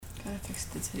fix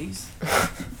the titties.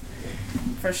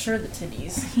 For sure the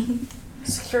titties.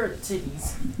 Secure the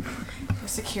titties. They're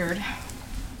secured.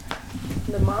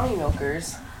 The mommy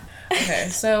milkers. Okay,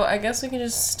 so I guess we can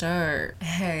just start.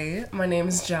 Hey, my name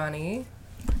is Johnny.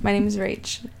 My name is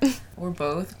Rach. We're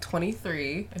both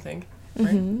 23, I think.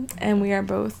 Right? Mm-hmm. And we are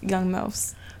both young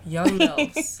MILFs. Young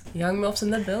MILFs. Young MILFs in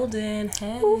the building.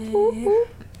 Hey. Whoop, whoop, whoop.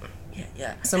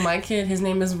 Yeah. So my kid, his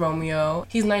name is Romeo.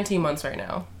 He's 19 months right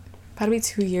now. About to be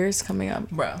 2 years coming up.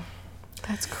 Bro.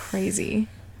 That's crazy.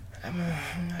 I'm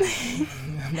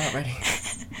not ready.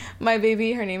 My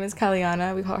baby, her name is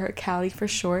Kaliana. We call her Callie for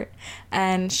short.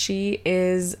 And she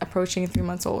is approaching 3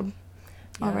 months old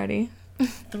already.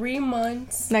 3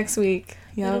 months. Next week.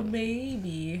 Yep. Little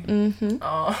baby. Mm-hmm.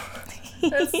 Oh,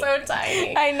 that's so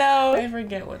tiny. I know. I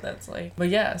forget what that's like. But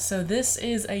yeah, so this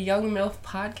is a Young MILF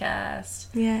podcast.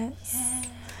 Yes.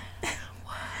 Yeah.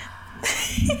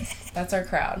 Wow. That's our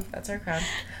crowd.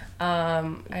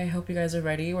 I hope you guys are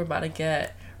ready. We're about to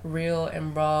get real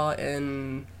and raw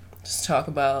and just talk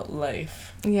about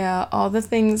life. Yeah, all the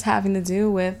things having to do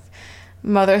with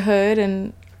motherhood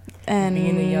and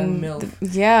being a young MILF.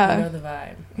 Yeah. You know the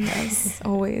vibe. Yes,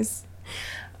 always.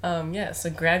 So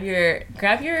grab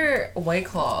your White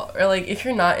Claw, or like if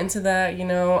you're not into that, you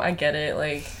know, I get it.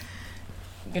 Like,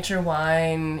 get your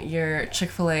wine, your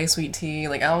Chick-fil-A sweet tea.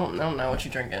 Like, I don't know what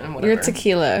you're drinking. Whatever. Your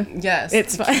tequila. Yes,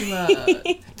 it's tequila.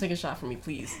 fine. Take a shot for me,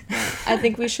 please. I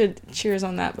think we should cheers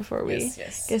on that before we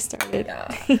yes. get started.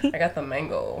 Yeah. I got the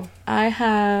mango. I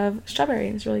have strawberry.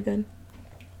 It's really good.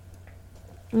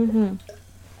 Mm-hmm.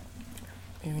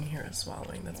 You can hear us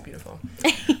swallowing. That's beautiful.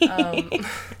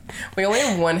 We only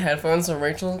have one headphone, so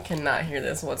Rachel cannot hear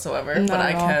this whatsoever. Not but I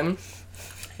at all. can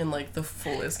in like the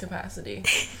fullest capacity.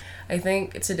 I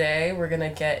think today we're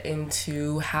gonna get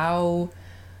into how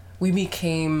we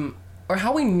became, or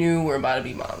how we knew we're about to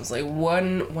be moms. Like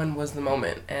when was the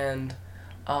moment, and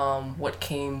what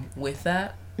came with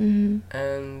that. Mm-hmm.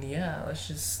 And yeah, let's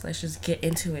just get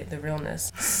into it. The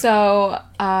realness. So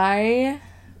I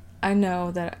know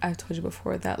that I've told you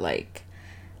before that, like,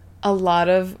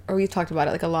 we've talked about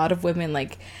it, like, a lot of women,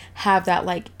 like, have that,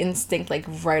 like, instinct, like,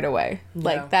 right away. Yeah.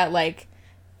 Like, that, like,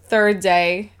 third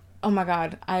day, oh, my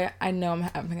God, I know I'm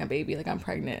having a baby, like, I'm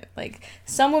pregnant. Like,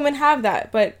 some women have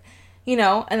that, but, you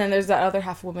know, and then there's that other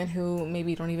half of women who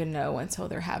maybe don't even know until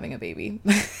they're having a baby.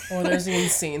 Or there's the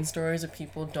insane stories of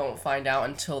people don't find out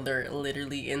until they're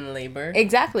literally in labor.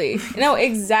 Exactly. No,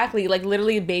 exactly. Like,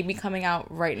 literally a baby coming out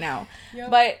right now. Yep.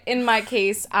 But in my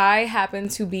case, I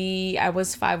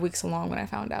was 5 weeks along when I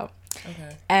found out.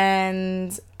 Okay.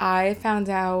 And I found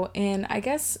out in, I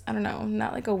guess, I don't know,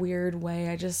 not like a weird way.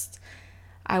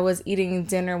 I was eating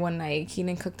dinner one night.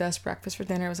 Keenan cooked us breakfast for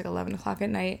dinner. It was like 11 o'clock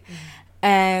at night. Mm-hmm.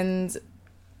 And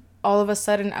all of a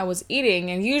sudden I was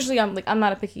eating, and usually I'm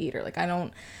not a picky eater. Like, I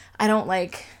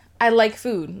like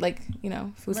food. Like, you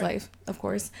know, food's right. Life, of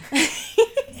course.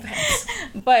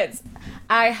 But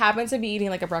I happened to be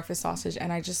eating like a breakfast sausage,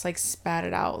 and I just like spat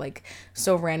it out like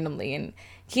so randomly. And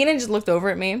Keenan just looked over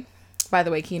at me. By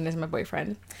the way, Keenan is my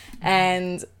boyfriend.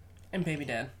 And baby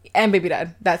dad. And baby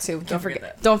dad. That too. Don't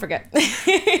forget.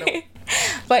 Nope.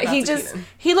 But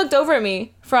he looked over at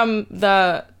me from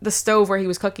the stove where he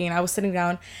was cooking. I was sitting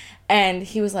down, and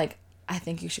he was like, I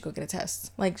think you should go get a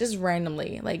test. Like, just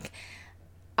randomly. Like,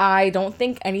 I don't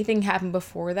think anything happened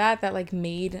before that like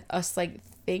made us like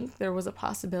think there was a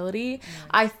possibility. Yeah.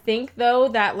 I think though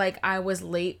that like I was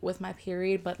late with my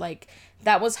period, but like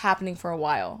that was happening for a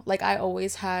while. Like, I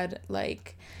always had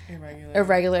like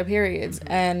irregular periods.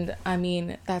 Mm-hmm. And I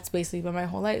mean, that's basically been my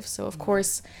whole life. So of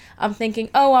course I'm thinking,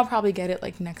 oh, I'll probably get it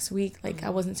like next week. Like,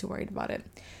 I wasn't too worried about it.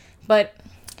 But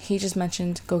he just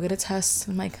mentioned, go get a test.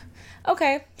 I'm like,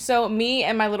 okay. So me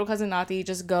and my little cousin Nati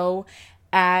just go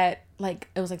at like,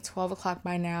 it was like 12 o'clock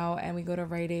by now, and we go to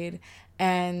Rite Aid,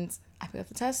 and I pick up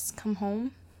the test, come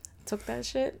home, took that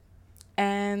shit,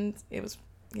 and it was,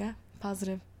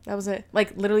 positive. That was it.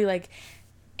 Like, literally, like,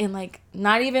 in, like,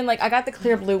 not even, like, I got the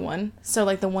clear blue one, so,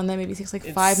 like, the one that maybe takes, like,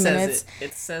 5 minutes.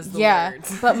 It says the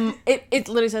words. But it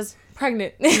literally says,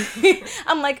 pregnant.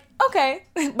 I'm like, okay.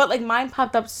 But, like, mine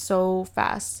popped up so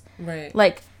fast. Right.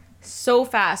 Like, so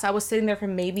fast. I was sitting there for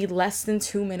maybe less than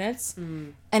 2 minutes,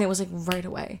 and it was, like, right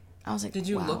away. I was like, did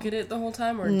you wow. look at it the whole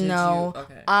time, or did no. you?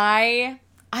 Okay.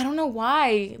 I don't know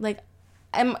why. Like,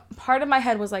 part of my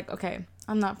head was like, okay,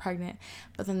 I'm not pregnant.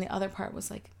 But then the other part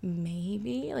was like,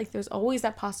 maybe. Like, there's always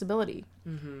that possibility.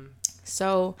 Mm-hmm.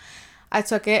 So I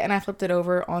took it and I flipped it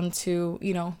over onto,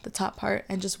 you know, the top part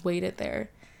and just waited there.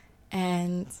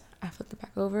 And I flipped it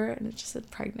back over and it just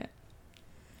said pregnant.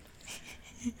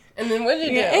 And then what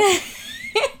did you do?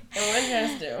 And what did you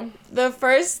guys do? The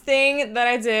first thing that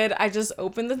I did, I just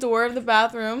opened the door of the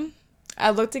bathroom. I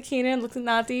looked at Keenan, looked at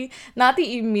Nati.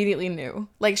 Nati immediately knew.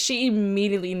 Like, she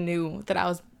immediately knew that I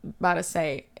was about to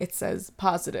say, it says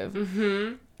positive.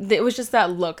 Mm-hmm. It was just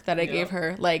that look that I gave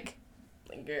her. Like,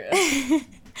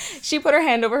 she put her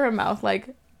hand over her mouth,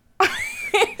 like...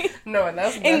 No, and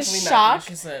that's definitely in shock. not what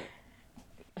she said.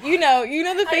 You know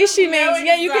the face she makes. Exactly,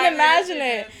 yeah, you can imagine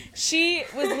it. She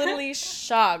was literally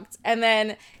shocked. And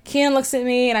then Kean looks at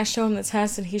me and I show him the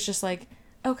test and he's just like,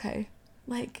 okay.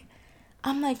 Like,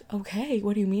 I'm like, okay,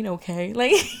 what do you mean okay?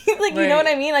 Like, like you know what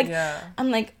I mean? Like, yeah.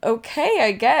 I'm like, okay,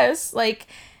 I guess. Like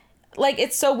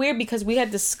it's so weird because we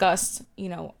had discussed,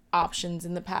 options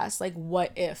in the past. Like,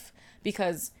 what if?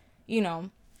 Because,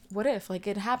 what if? Like,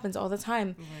 it happens all the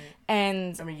time. Right.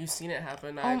 And I mean, you've seen it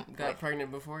happen. I got pregnant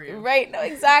before you. Right. No,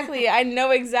 exactly. I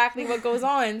know exactly what goes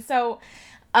on. So,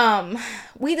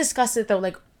 we discussed it though,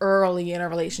 like early in our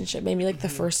relationship, maybe like the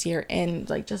first year in,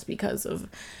 like just because of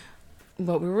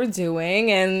what we were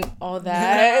doing and all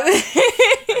that.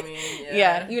 I mean,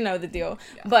 yeah, you know the deal.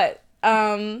 Yeah. But,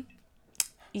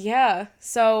 yeah.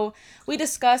 So we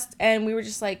discussed and we were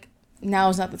just like, now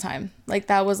is not the time. Like,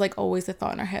 that was like always the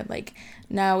thought in our head. Like,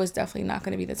 now is definitely not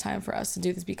going to be the time for us to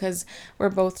do this because we're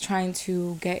both trying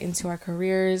to get into our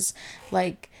careers.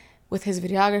 Like, with his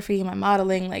videography, my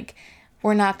modeling, like,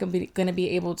 we're not going to be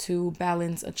able to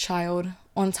balance a child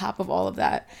on top of all of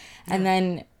that. Yeah. And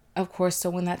then, of course,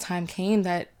 so when that time came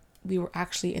that we were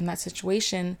actually in that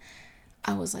situation,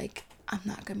 I was like, I'm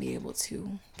not going to be able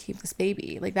to keep this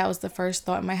baby. Like, that was the first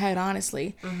thought in my head,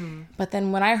 honestly. Mm-hmm. But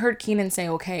then when I heard Keenan say,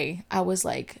 okay, I was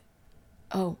like,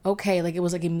 oh, okay. Like, it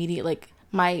was like immediate, like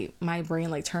my brain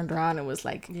like turned around and was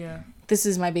like, yeah, this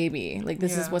is my baby. Like,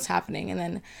 this is what's happening. And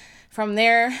then from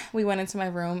there, we went into my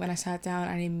room and I sat down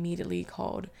and I immediately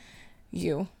called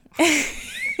you.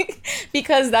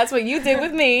 Because that's what you did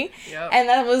with me. Yep.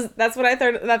 And that's what I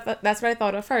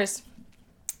thought at first.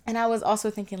 And I was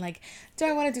also thinking, like, do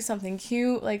I want to do something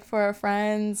cute, like, for our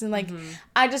friends? And, like,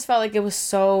 I just felt like it was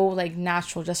so, like,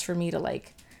 natural just for me to,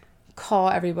 like, call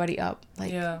everybody up,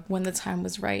 like, when the time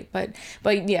was right. But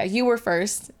yeah, you were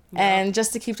first. Yep. And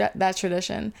just to keep that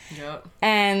tradition. Yep.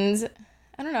 And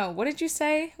I don't know, what did you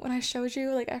say when I showed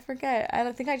you? Like, I forget. I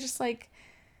don't think I just, like...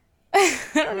 I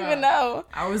don't even know.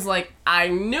 I was like, I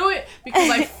knew it because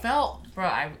I felt,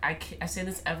 I say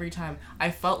this every time.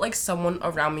 I felt like someone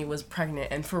around me was pregnant,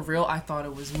 and for real, I thought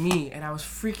it was me, and I was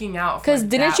freaking out. Because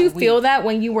didn't you feel that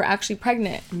when you were actually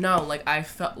pregnant? No, like I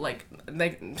felt like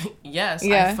yes,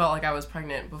 I felt like I was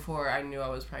pregnant before I knew I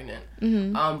was pregnant.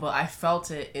 Mm-hmm. But I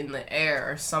felt it in the air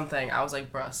or something. I was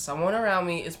like, bruh, someone around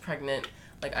me is pregnant.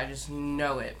 Like, I just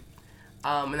know it.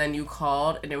 And then you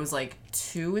called, and it was like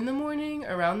 2 a.m,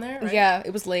 around there, right? Yeah,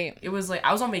 it was late. It was like,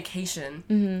 I was on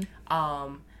vacation,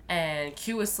 and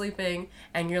Q was sleeping,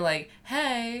 and you're like,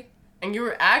 hey, and you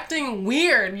were acting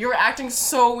weird. You were acting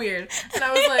so weird. And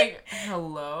I was like,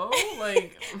 hello?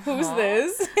 Like, who's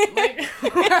this? Like,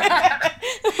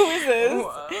 who is this?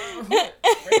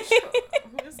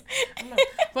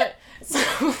 But,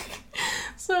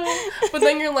 but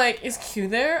then you're like, is Q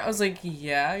there? I was like,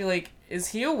 yeah. You're like, is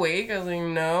he awake? I was like,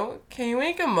 no. Can you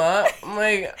wake him up? I'm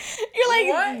like, you're like,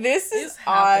 what this is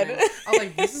odd. I was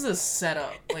like, this is a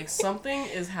setup. Like, something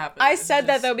is happening. I said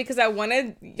that though because I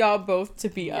wanted y'all both to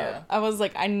be up. I was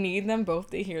like, I need them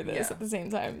both to hear this at the same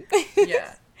time.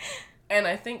 Yeah. And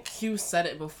I think Q said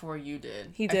it before you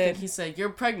did. He did. I think he said, you're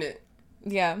pregnant.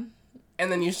 Yeah.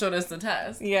 And then you showed us the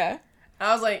test. Yeah.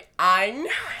 I was like, I knew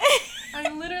it.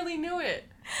 I literally knew it.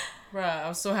 Bruh, I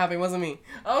was so happy it wasn't me.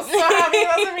 I was so happy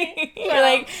it wasn't me. You're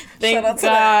like, thank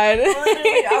God.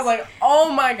 I was like,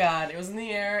 oh my God. It was in the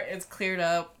air. It's cleared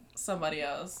up. Somebody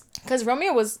else. Because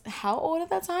Romeo was how old at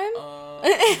that time?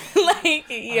 Like,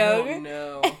 young? I don't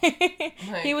know.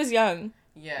 Like, he was young.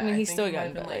 Yeah. I mean, he's still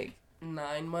young, but like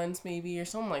 9 months maybe or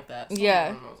something like that.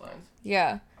 Yeah.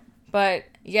 Yeah. But,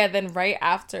 yeah, then right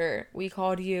after we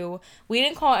called you, we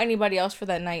didn't call anybody else for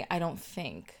that night, I don't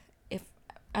think.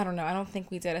 I don't know. I don't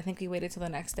think we did. I think we waited till the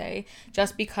next day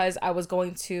just because I was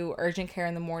going to urgent care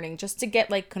in the morning just to get,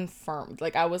 like, confirmed.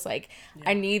 Like, I was like,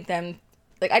 I need them.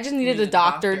 Like, I just needed a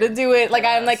doctor to do it. Like,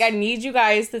 I'm like, I need you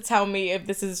guys to tell me if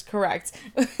this is correct.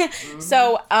 Mm-hmm.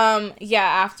 So, yeah,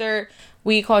 after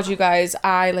we called you guys,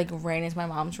 I, like, ran into my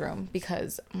mom's room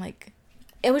because I'm like,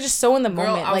 it was just so in the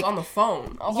moment. I was on the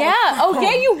phone. Yeah. Oh,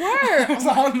 yeah, you were. I was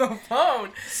on the phone.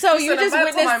 So you just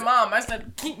witnessed. I told my mom. I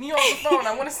said, "Keep me on the phone.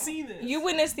 I want to see this." You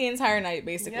witnessed the entire night,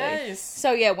 basically. Yes.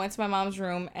 So yeah, went to my mom's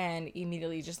room and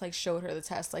immediately just like showed her the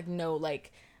test. Like no,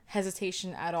 like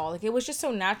hesitation at all. Like, it was just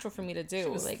so natural for me to do.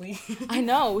 Like, asleep. I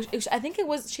know. I think it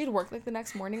was, she'd worked like the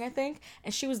next morning, I think,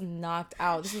 and she was knocked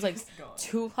out. This was like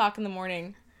 2:00 in the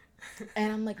morning.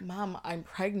 And I'm like, Mom, I'm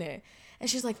pregnant. And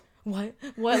she's like, what?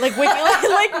 Like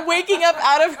waking up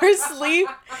out of her sleep.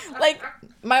 Like,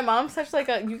 my mom's such like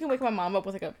you can wake my mom up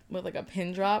with like a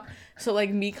pin drop. So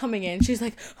like me coming in, she's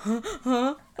like,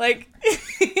 huh? Like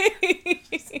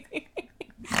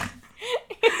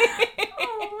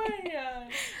oh my god.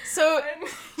 So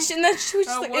and then she was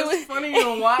just like, it was funny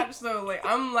to watch though. Like,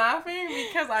 I'm laughing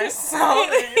because I saw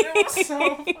it. It was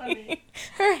so funny.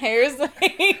 Her hair's like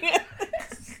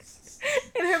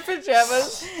in her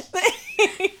pajamas.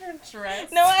 Her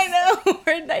dress. No, I know.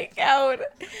 Her nightgown.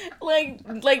 Like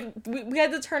we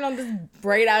had to turn on this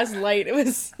bright ass light. It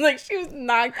was like she was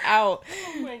knocked out.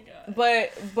 Oh my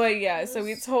god. But yeah, so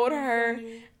we told her,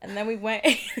 and then we went.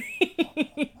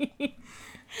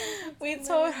 We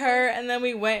told her, and then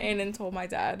we went in and told my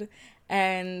dad.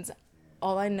 And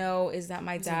all I know is that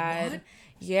my dad. What?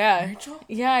 Yeah. Rachel?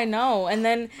 Yeah, I know. And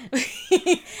then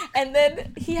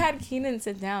he had Keenan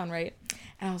sit down, right?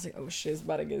 And I was like, oh shit, it's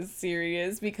about to get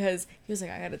serious, because he was like,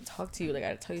 I gotta talk to you, like I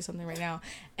gotta tell you something right now.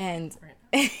 And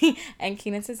and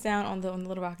Keenan sits down on the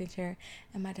little rocking chair,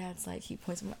 and my dad's like, he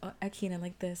points at Keenan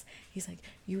like this. He's like,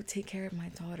 you take care of my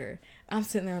daughter. I'm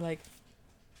sitting there like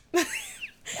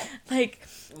like,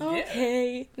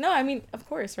 okay. Yeah. No, I mean, of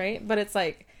course, right? But it's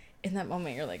like, in that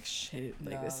moment, you're like, shit,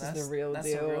 like, no, this is the real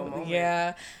deal. Real moment.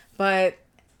 Yeah. But,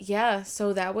 yeah,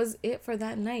 so that was it for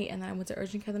that night. And then I went to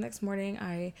urgent care the next morning.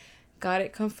 I got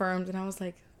it confirmed, and I was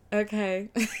like, okay.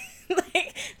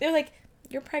 Like, they're like,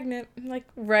 you're pregnant. I'm like,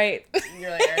 right.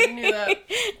 You're like, I already knew that.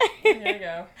 Here we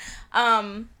go.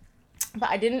 But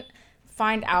I didn't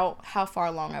find out how far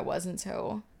along I was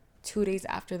until 2 days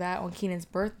after that on Keenan's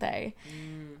birthday,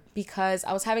 because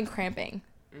I was having cramping,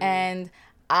 and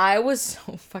I was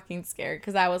so fucking scared,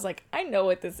 because I was like, I know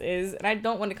what this is, and I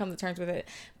don't want to come to terms with it,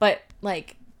 but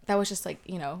like that was just like,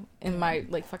 you know, in my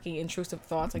like fucking intrusive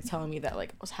thoughts, like telling me that like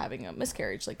I was having a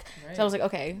miscarriage, like right. So I was like,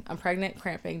 okay, I'm pregnant,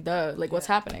 cramping, duh, like what's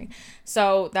happening?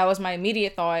 So that was my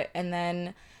immediate thought, and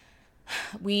then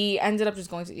we ended up just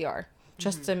going to ER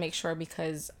just to make sure,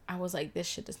 because I was like, this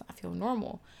shit does not feel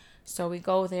normal. So we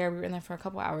go there. We were in there for a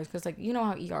couple hours, because, like, you know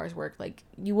how ERs work. Like,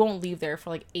 you won't leave there for,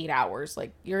 like, 8 hours.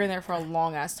 Like, you're in there for a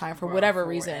long-ass time for whatever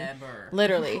reason.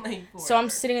 Literally. Like, so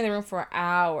I'm sitting in the room for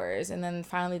hours, and then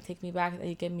finally they take me back, and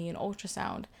they give me an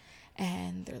ultrasound.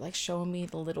 And they're, like, showing me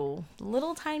the little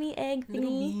tiny egg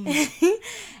thingy.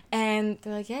 And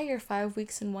they're like, yeah, you're 5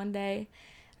 weeks in 1 day.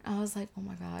 And I was like, oh,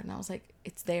 my God. And I was like,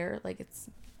 it's there. Like, it's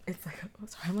like, oh,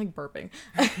 sorry, I'm like burping.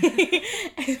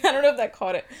 I don't know if that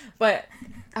caught it, but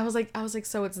I was like,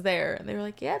 so it's there. And they were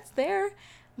like, yeah, it's there.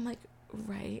 I'm like,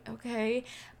 right, okay.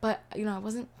 But, you know, I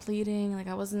wasn't pleading. Like,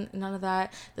 I wasn't, none of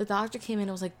that. The doctor came in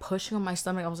and was like pushing on my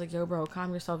stomach. I was like, yo, bro,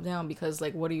 calm yourself down, because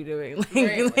like, what are you doing? Like,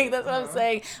 right, like that's what I'm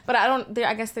saying. But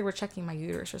I guess they were checking my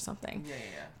uterus or something.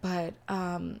 Yeah.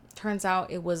 But turns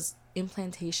out it was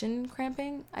implantation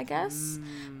cramping, I guess.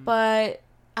 But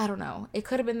I don't know. It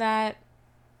could have been that.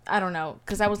 I don't know,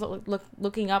 because I was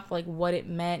looking up like what it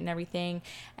meant and everything,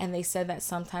 and they said that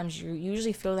sometimes you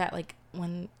usually feel that like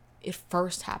when it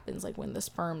first happens, like when the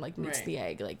sperm like meets the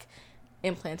egg, like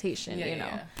implantation, you know.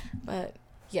 Yeah. But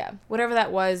yeah, whatever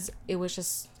that was, it was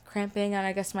just cramping, and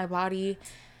I guess my body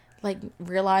like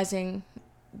realizing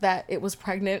that it was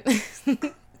pregnant.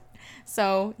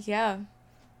 So yeah,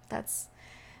 that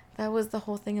was the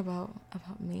whole thing about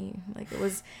me. Like, it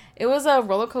was a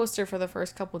roller coaster for the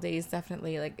first couple days,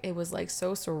 definitely. Like, it was like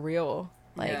so surreal.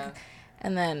 Like,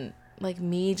 and then like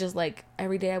me just like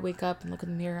every day I wake up and look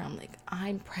in the mirror, I'm like,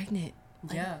 I'm pregnant.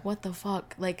 Like, what the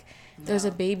fuck? Like, there's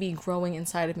a baby growing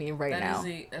inside of me right now.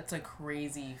 That's a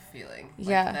crazy feeling.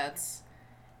 Like,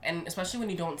 and especially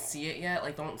when you don't see it yet,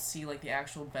 like don't see like the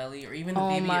actual belly or even the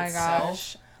baby itself.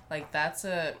 Gosh. Like, that's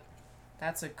a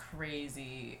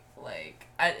crazy, like,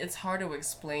 it's hard to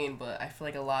explain, but I feel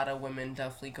like a lot of women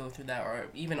definitely go through that, or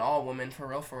even all women, for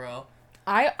real.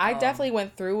 I definitely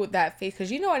went through that phase,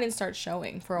 because, you know, I didn't start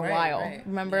showing for a while. Right.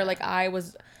 Remember, like, I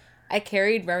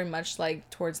carried very much, like,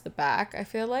 towards the back, I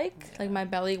feel like. Yeah. Like, my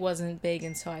belly wasn't big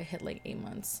until I hit, like, 8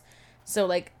 months. So,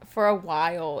 like, for a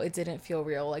while, it didn't feel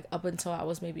real. Like, up until I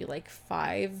was maybe, like,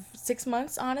 5-6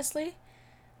 months, honestly.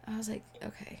 I was like,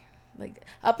 okay. Like,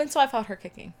 up until I felt her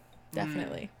kicking.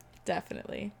 Definitely.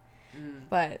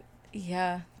 But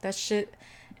yeah, that shit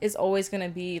is always gonna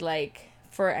be like,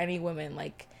 for any woman,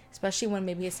 like, especially when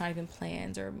maybe it's not even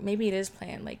planned, or maybe it is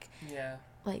planned, like,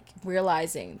 like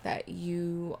realizing that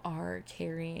you are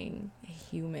carrying a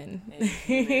human.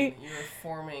 You're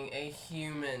forming a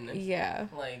human. Yeah.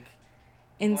 Like,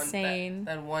 insane.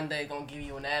 That one day gonna give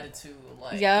you an attitude.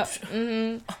 Like, yep.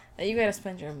 That you gotta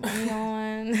spend your money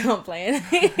on. I'm playing.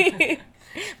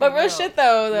 But real shit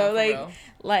though,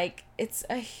 like it's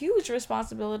a huge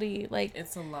responsibility. Like,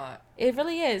 it's a lot. It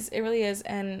really is. It really is,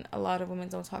 and a lot of women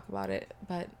don't talk about it.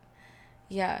 But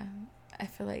yeah, I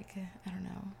feel like, I don't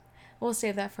know. We'll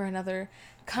save that for another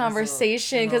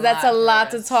conversation, because that's a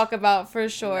lot to talk about for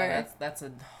sure. No, that's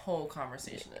a whole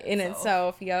conversation in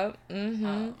itself. Yep.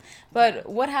 But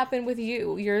what happened with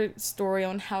you? Your story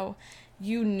on how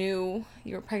you knew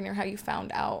you were pregnant, or how you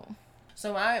found out.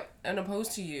 So I, and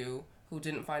opposed to you, who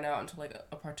didn't find out until like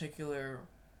a particular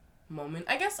moment.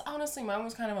 I guess honestly mine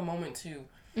was kind of a moment too.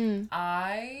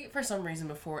 I, for some reason,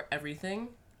 before everything,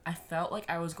 I felt like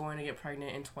I was going to get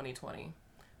pregnant in 2020.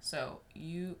 So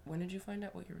when did you find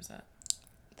out? What year was that?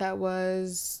 That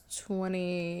was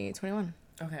 2021.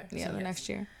 Okay. Yeah, so the next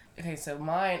year. Okay, so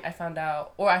mine, I found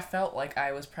out, or I felt like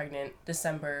I was pregnant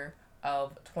December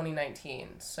of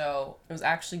 2019. So it was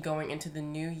actually going into the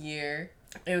new year.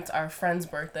 It was our friend's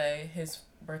birthday. His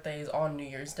birthday is on New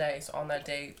Year's Day. So on that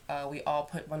day, we all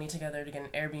put money together to get an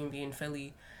Airbnb in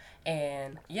Philly.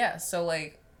 And yeah, so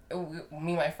like, me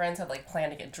and my friends had like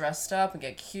planned to get dressed up and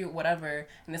get cute, whatever.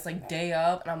 And it's like day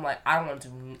up, and I'm like, I don't want to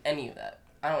do any of that.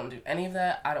 I don't want to do any of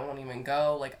that. I don't want to even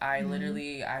go. Like, I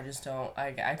literally, I just don't,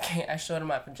 I can't. I showed in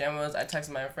my pajamas. I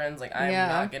texted my friends, like, I am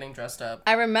not getting dressed up.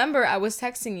 I remember I was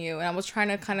texting you, and I was trying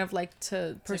to kind of like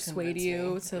to persuade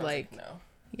you to like, no.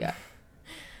 Yeah.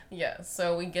 Yeah,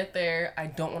 so we get there. I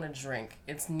don't want to drink.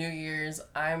 It's New Year's.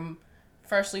 I'm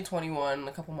freshly 21.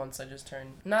 A couple months I just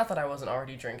turned. Not that I wasn't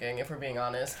already drinking, if we're being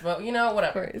honest. But, you know,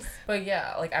 whatever. Of course. But,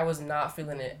 yeah, like, I was not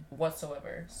feeling it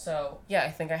whatsoever. So, yeah,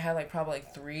 I think I had, like, probably,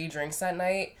 like, 3 drinks that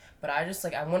night. But I just,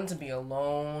 like, I wanted to be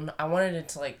alone. I wanted it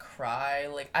to, like, cry.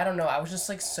 Like, I don't know. I was just,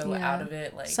 like, so out of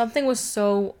it. Like, something was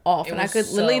so off. And I could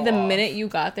literally, the off. minute you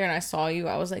got there and I saw you,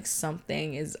 I was like,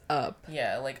 something is up.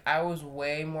 Yeah, like, I was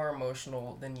way more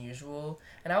emotional than usual.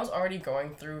 And I was already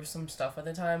going through some stuff at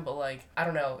the time. But, like, I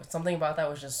don't know. Something about that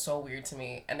was just so weird to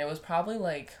me. And it was probably,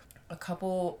 like, a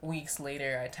couple weeks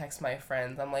later, I text my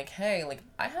friends. I'm like, hey, like,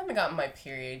 I haven't gotten my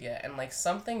period yet. And, like,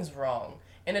 something's wrong.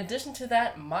 In addition to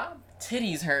that, my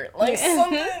titties hurt. Like,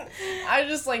 something, I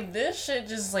just, like, this shit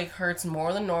just, like, hurts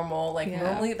more than normal. Like,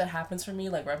 normally that happens for me,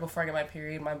 like, right before I get my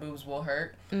period, my boobs will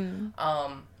hurt.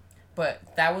 But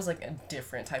that was, like, a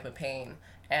different type of pain.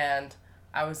 And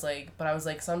I was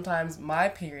like, sometimes my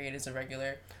period is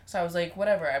irregular. So I was like,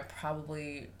 whatever, I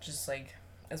probably just, like,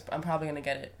 I'm probably gonna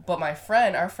get it. But my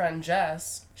friend, our friend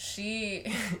Jess, she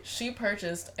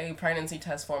purchased a pregnancy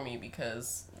test for me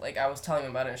because, like, I was telling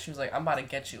him about it, and she was like, I'm about to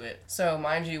get you it. So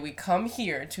mind you, we come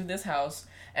here to this house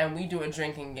and we do a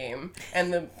drinking game,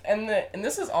 and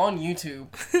this is on YouTube,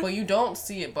 but you don't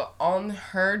see it. But on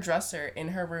her dresser in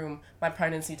her room, my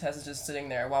pregnancy test is just sitting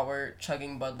there while we're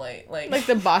chugging Bud Light, like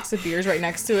the box of beers right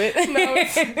next to it. No,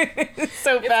 it's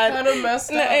so bad. It's kind of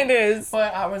messed up. No, it is.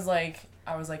 But I was like,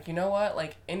 you know what?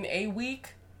 Like, in a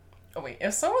week... Oh, wait.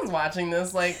 If someone's watching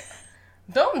this, like,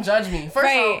 don't judge me.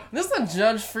 First of all, this is a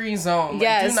judge-free zone. Like,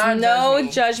 yes, do not no judge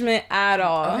me. Judgment at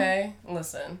all. Okay?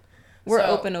 Listen. We're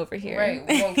open over here. Right.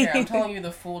 We don't care. I'm telling you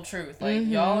the full truth. Like,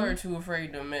 y'all are too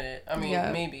afraid to admit it. I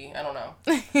mean, maybe. I don't know.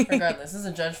 Regardless, this is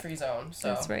a judge-free zone. So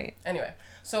that's right. Anyway.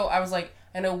 So I was like,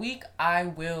 in a week, I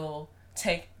will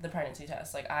take the pregnancy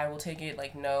test. Like, I will take it.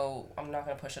 Like, no, I'm not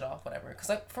gonna push it off, whatever. Because,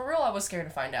 like, for real, I was scared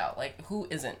to find out. Like, who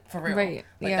isn't? For real. Right.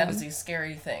 Like, that is a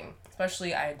scary thing.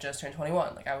 Especially, I had just turned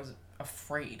 21. Like, I was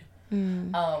afraid.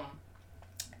 And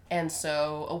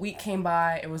so a week came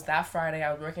by. It was that Friday.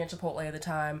 I was working at Chipotle at the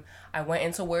time. I went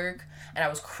into work and I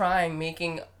was crying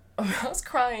making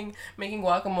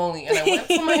guacamole, and I went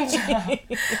to my job.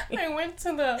 I went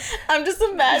to the... I'm just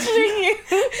imagining you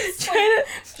trying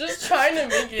to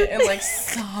make it and, like,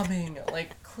 sobbing,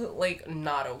 like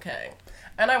not okay.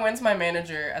 And I went to my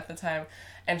manager at the time,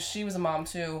 and she was a mom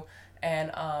too,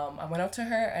 and I went up to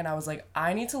her and I was like,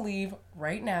 I need to leave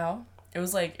right now. It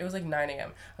was like 9 a.m.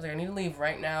 I was like, I need to leave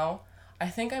right now. I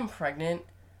think I'm pregnant.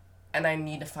 And I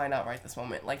need to find out right this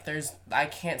moment. Like, I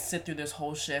can't sit through this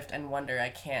whole shift and wonder. I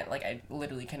can't. Like, I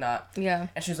literally cannot. Yeah.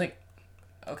 And she was like,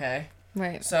 okay.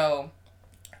 Right. So,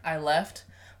 I left.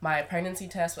 My pregnancy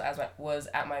test was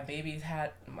at my baby's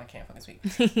I can't fucking speak.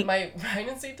 My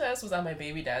pregnancy test was at my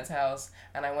baby dad's house.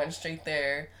 And I went straight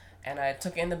there. And I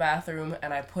took it in the bathroom.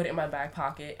 And I put it in my back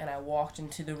pocket. And I walked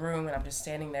into the room. And I'm just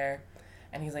standing there.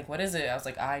 And he's like, what is it? I was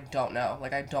like, I don't know.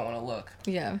 Like, I don't want to look.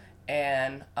 Yeah.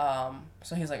 And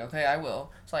so he's like, okay, I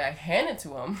will. So like, I hand it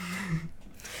to him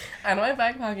out of my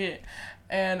back pocket,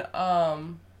 and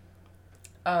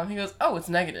he goes, oh, it's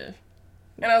negative.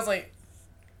 And I was like,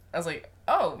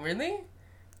 oh, really?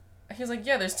 He was like,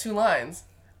 yeah, there's 2 lines.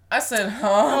 I said,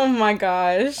 huh? Oh my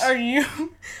gosh. Are you?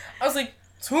 I was like,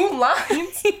 2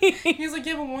 lines? He was like,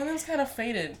 yeah, but one of them's kind of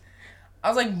faded. I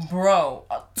was like, bro.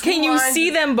 Can you see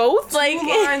them both? 2 like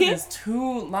lines is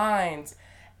 2 lines.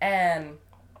 And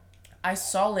I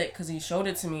saw it because he showed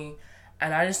it to me.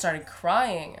 And I just started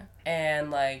crying. And,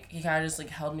 like, he kind of just, like,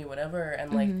 held me, whatever.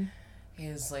 And, like, he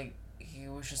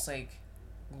was just like,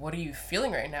 what are you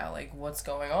feeling right now? Like, what's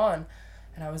going on?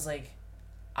 And I was like,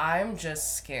 I'm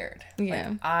just scared. Yeah.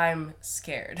 Like, I'm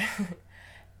scared.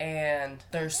 And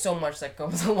there's so much that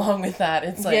goes along with that.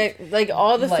 It's like... Yeah, like,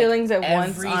 all the feelings at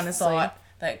once, every honestly. thought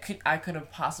that I could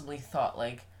have possibly thought,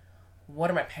 like,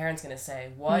 what are my parents going to say?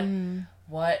 How am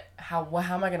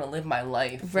I going to live my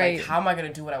life? Right. Like, how am I going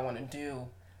to do what I want to do?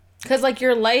 Because, like,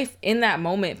 your life in that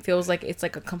moment feels like it's,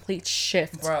 like, a complete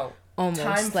shift. Bro, almost.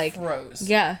 Time like, froze.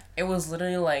 Yeah. It was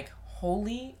literally like,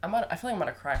 holy... I feel like I'm about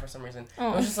to cry for some reason.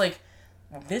 Oh. It was just like,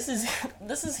 this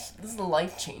is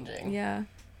life-changing. Yeah.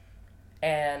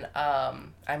 And,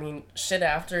 I mean, shit,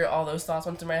 after all those thoughts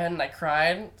went through my head and I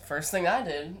cried, first thing I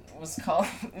did was call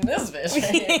this bitch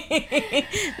right here.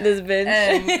 This bitch.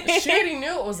 And she already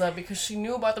knew it was up because she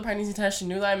knew about the pregnancy test. She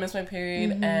knew that I missed my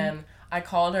period. And I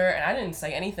called her and I didn't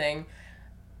say anything.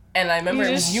 And I remember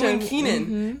it was you and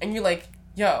Keenan. And you're like,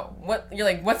 yo, what? You're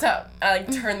like, what's up? And I,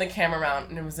 like, turned the camera around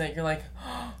and it was like, you're like,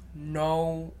 oh,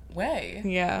 no way.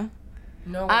 Yeah.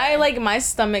 No way. I, like, my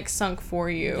stomach sunk for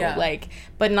you. Yeah. Like,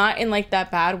 but not in, like, that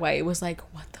bad way. It was like,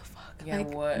 what the fuck? Yeah,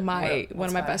 like, one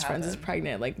of my best friends is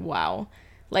pregnant. Like, wow.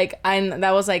 Like,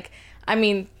 that was, like, I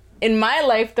mean, in my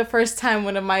life, the first time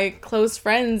one of my close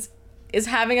friends is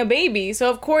having a baby. So,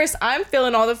 of course, I'm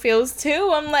feeling all the feels,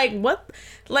 too. I'm like, what?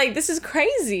 Like, this is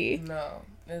crazy. No,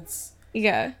 it's...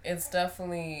 Yeah. It's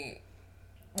definitely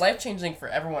life-changing for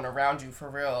everyone around you, for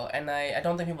real. And I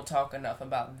don't think people talk enough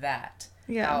about that.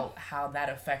 Yeah. How that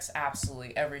affects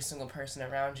absolutely every single person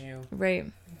around you.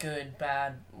 Right. Good,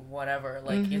 bad, whatever.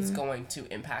 Like, it's going to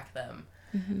impact them.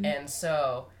 And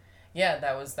so, yeah,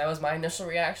 that was my initial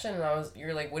reaction. And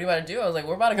you're like, what do you want to do? I was like,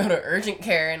 we're about to go to urgent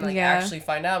care and, like, actually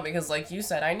find out. Because, like you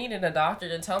said, I needed a doctor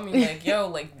to tell me, like, yo,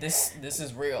 like, this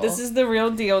is real. This is the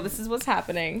real deal. This is what's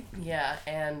happening. Yeah,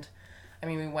 and... I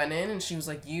mean, we went in and she was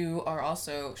like, you are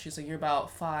also, she's like, you're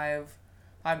about 5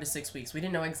 to 6 weeks. We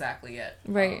didn't know exactly yet.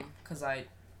 Right. Because I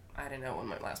didn't know when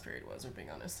my last period was, we're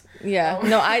being honest. Yeah.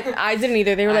 No, I didn't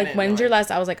either. They were like, when's your last?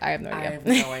 I was like, I have no idea. I have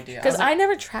no idea. Because I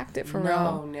never tracked it for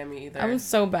real. No, me either. I'm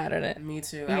so bad at it. Me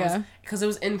too. Yeah. Because it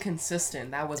was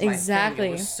inconsistent. That was my thing.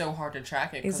 It was so hard to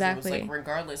track it. Because it was like,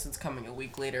 regardless, it's coming a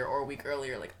week later or a week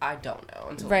earlier. Like, I don't know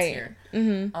until it's here.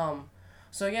 Mm-hmm.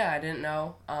 So, yeah, I didn't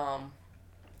know.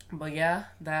 But yeah,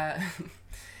 that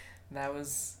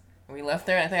was, we left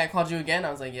there. I think I called you again. I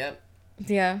was like, yep.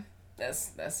 Yeah.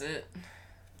 That's it.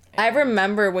 And I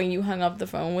remember when you hung up the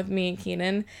phone with me and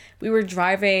Keenan, we were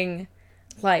driving,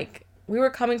 like, we were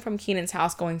coming from Keenan's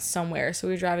house going somewhere. So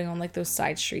we were driving on, like, those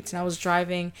side streets. And I was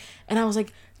driving and I was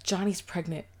like, Johnny's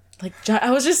pregnant. Like,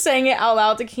 I was just saying it out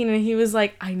loud to Keenan. And he was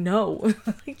like, I know.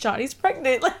 Like, Johnny's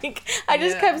pregnant. Like, I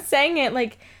just kept saying it.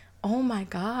 Like, oh my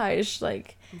gosh.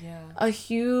 Like, a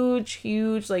huge,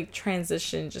 like,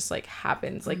 transition just, like,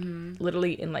 happens, like,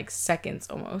 literally in, like, seconds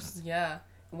almost. Yeah.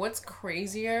 What's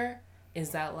crazier is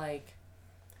that, like,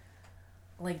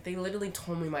 they literally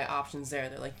told me my options there.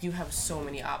 They're like, you have so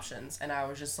many options. And I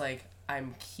was just like,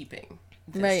 I'm keeping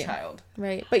this child.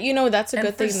 Right. But, you know, that's a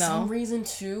good thing, though. And for some reason,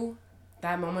 too,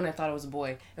 that moment I thought it was a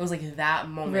boy. It was, like, that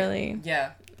moment. Really?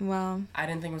 Yeah. Wow. I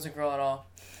didn't think it was a girl at all.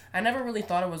 I never really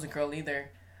thought it was a girl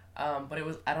either. But it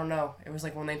was, I don't know. It was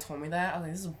like when they told me that, I was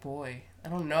like, this is a boy. I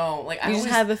don't know. Like, I just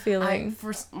had the feeling.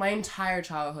 For my entire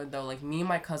childhood, though, like, me and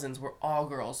my cousins were all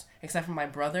girls, except for my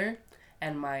brother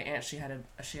and my aunt. She had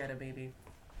a baby.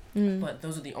 But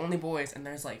those are the only boys, and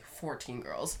there's, like, 14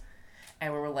 girls.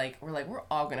 And we're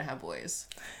all gonna have boys.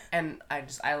 And I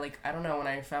don't know, when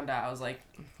I found out, I was like,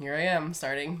 here I am,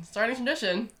 starting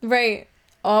tradition. Right.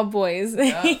 All boys.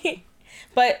 Yeah.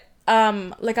 But,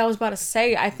 like I was about to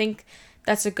say, I think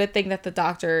that's a good thing that the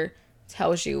doctor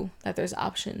tells you that there's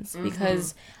options,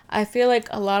 because I feel like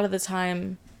a lot of the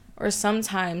time, or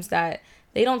sometimes, that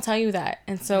they don't tell you that.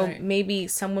 And so maybe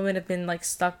some women have been, like,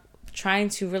 stuck trying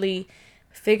to really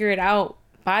figure it out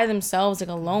by themselves, like,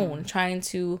 alone, trying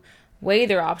to weigh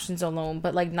their options alone,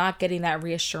 but, like, not getting that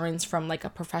reassurance from, like, a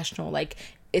professional, like,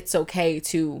 it's okay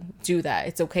to do that.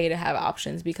 It's okay to have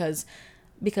options, because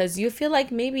you feel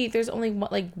like maybe there's only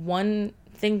one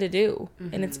thing to do,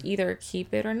 and it's either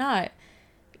keep it or not.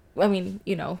 I mean,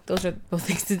 you know, those are both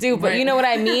things to do, but you know what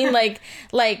I mean?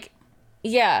 like,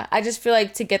 yeah, I just feel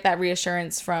like to get that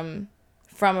reassurance from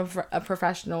from a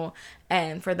professional,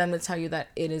 and for them to tell you that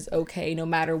it is okay no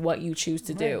matter what you choose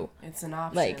to do. It's an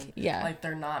option. Like, yeah. Like,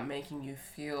 they're not making you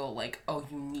feel like, oh,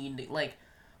 you need to, like,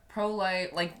 pro-life,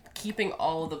 like, keeping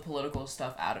all of the political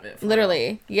stuff out of it.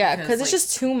 Literally. Yeah, because it's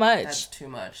just too much. That's too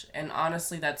much. And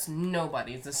honestly, that's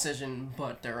nobody's decision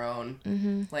but their own.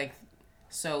 Mm-hmm. Like,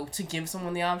 so to give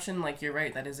someone the option, like, you're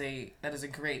right, that is a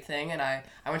great thing. And I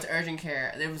went to urgent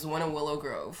care. There was one in Willow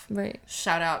Grove. Right.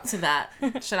 Shout out to that.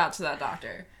 Shout out to that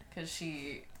doctor. Because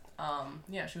she,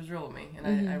 she was real with me.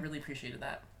 And I really appreciated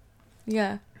that.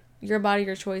 Yeah. Your body,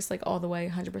 your choice, like, all the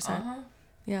way, 100%. Uh-huh.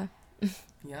 Yeah.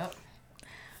 Yep.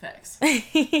 Facts.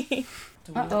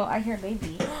 Uh-oh, I hear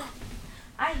baby.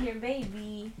 I hear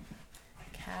baby.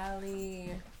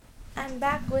 Callie. I'm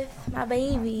back with my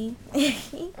baby.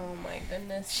 Oh my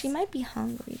goodness. She might be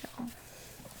hungry though.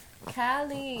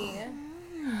 Callie.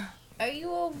 Are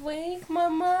you awake,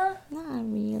 mama?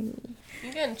 Not really.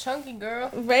 You're getting chunky, girl.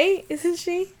 Right? Isn't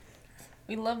she?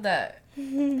 We love that.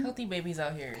 Healthy babies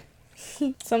out here.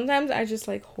 Sometimes I just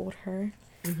like hold her.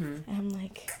 And I'm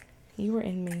like, you were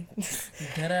in me.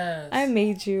 Deadass. I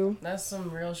made you. That's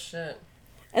some real shit.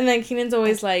 And then Keenan's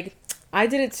always like, I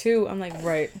did it too. I'm like,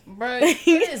 right. Right.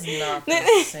 It is not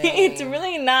the same. It's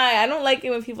really not. I don't like it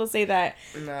when people say that.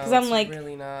 No, because I'm like,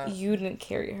 really not. You didn't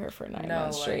carry her for 9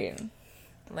 months straight.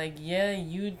 Like, yeah,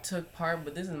 you took part,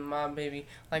 but this is my baby.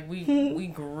 Like, we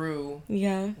grew.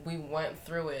 Yeah. We went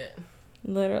through it.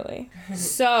 Literally.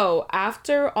 So,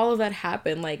 after all of that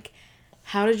happened, like,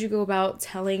 how did you go about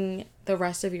telling the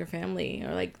rest of your family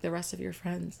or, like, the rest of your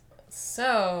friends?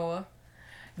 So,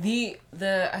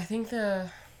 I think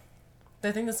the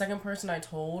second person I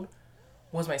told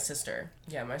was my sister.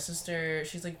 Yeah, my sister,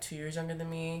 she's like 2 years younger than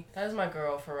me. That is my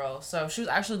girl, for real. So she was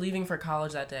actually leaving for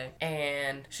college that day.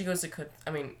 And she goes to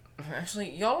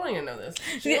actually, y'all don't even know this.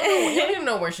 You don't even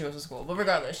know where she was to school. But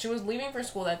regardless, she was leaving for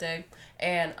school that day.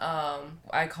 And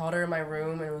I called her in my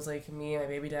room, and it was like me and my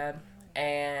baby dad.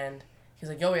 And he's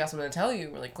like, yo, we got something to tell you.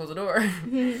 We're like, close the door.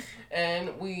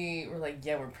 And we were like,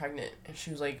 yeah, we're pregnant. And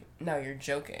she was like, no, you're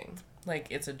joking. Like,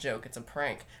 it's a joke. It's a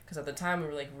prank. Because at the time, we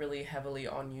were, like, really heavily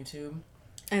on YouTube.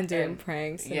 And doing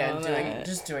pranks. And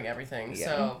just doing everything. Yeah.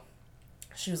 So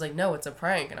she was like, no, it's a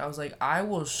prank. And I was like, I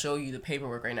will show you the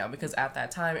paperwork right now. Because at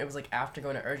that time, it was, like, after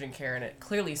going to urgent care. And it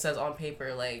clearly says on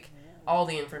paper, like, all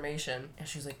the information. And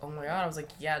she was like, oh, my God. I was like,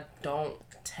 yeah, don't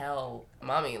tell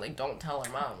mommy. Like, don't tell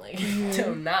her mom. Like,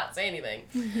 do not say anything.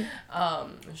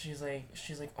 And she's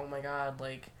like, oh, my God,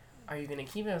 like, are you gonna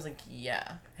keep it? I was like,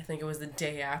 yeah. I think it was the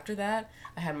day after that.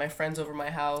 I had my friends over my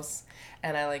house,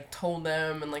 and I, like, told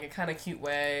them in, like, a kind of cute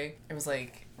way. It was,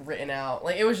 like, written out.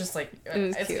 Like, it was just, like,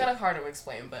 it's kind of hard to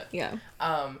explain, but. Yeah.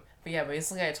 But, yeah,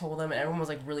 basically I told them, and everyone was,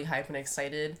 like, really hype and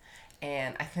excited.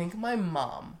 And I think my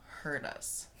mom heard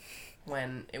us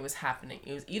when it was happening.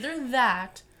 It was either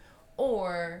that,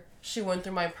 or she went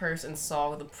through my purse and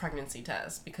saw the pregnancy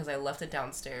test, because I left it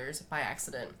downstairs by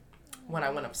accident when I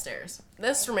went upstairs.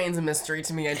 This remains a mystery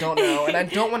to me. I don't know. And I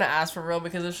don't want to ask for real,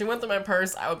 because if she went through my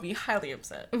purse, I would be highly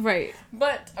upset. Right.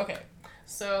 But, okay.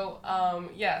 So,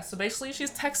 so basically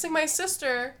she's texting my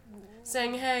sister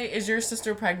saying, hey, is your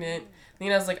sister pregnant?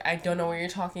 Nina's like, I don't know what you're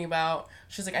talking about.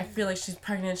 She's like, I feel like she's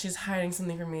pregnant. She's hiding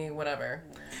something from me, whatever.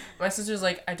 My sister's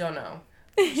like, I don't know.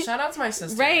 Shout out to my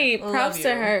sister. Right. Props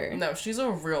to her. No, she's a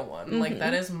real one. Mm-hmm. Like,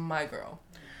 that is my girl.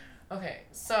 Okay,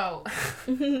 so...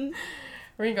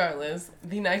 Regardless,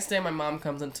 the next day my mom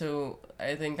comes into,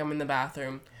 I think I'm in the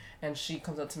bathroom, and she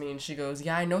comes up to me and she goes,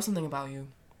 yeah, I know something about you.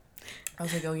 I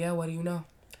was like, oh yeah, what do you know?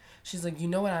 She's like, you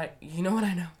know what I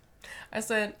know? I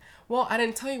said, well, I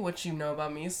didn't tell you what you know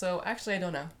about me, so actually I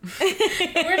don't know.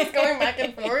 We're just going back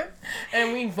and forth,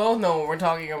 and we both know what we're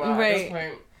talking about at this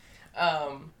point.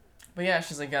 But yeah,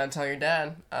 she's like, gotta tell your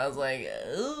dad. I was like,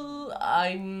 ooh,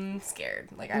 I'm scared.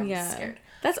 Like, I'm scared.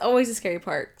 That's always the scary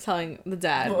part, telling the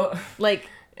dad. Like,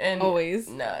 and always.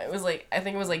 No, it was like, I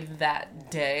think it was like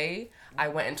that day, I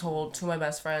went and told two of my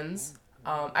best friends.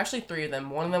 Actually, three of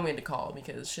them. One of them we had to call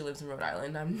because she lives in Rhode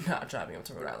Island. I'm not driving up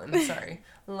to Rhode Island. Sorry.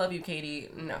 Love you, Katie.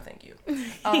 No, thank you.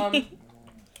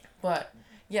 But,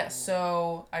 yeah,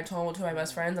 so I told two of my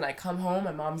best friends, and I come home,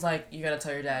 my mom's like, you gotta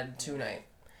tell your dad tonight.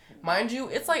 Mind you,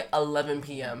 it's like 11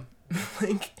 p.m.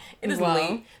 Like, it is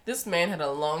late. This man had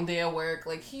a long day at work.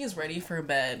 Like, he is ready for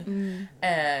bed.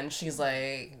 And she's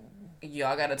like,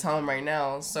 y'all gotta tell him right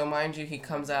now. So, mind you, he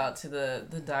comes out to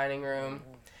the dining room,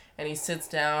 and he sits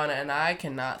down, and I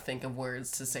cannot think of words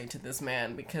to say to this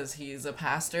man because he's a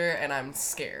pastor, and I'm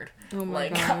scared. Oh my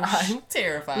gosh. I'm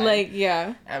terrified. Like,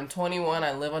 yeah. I'm 21.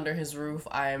 I live under his roof.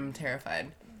 I'm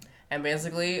terrified. And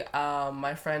basically,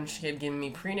 my friend, she had given me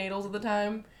prenatals at the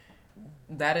time.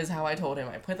 that is how I told him.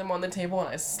 I put them on the table and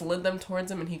I slid them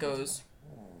towards him and he goes,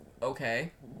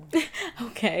 okay.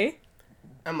 Okay.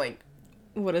 I'm like,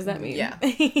 what does that mean? Yeah.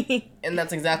 And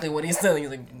that's exactly what he's saying. He's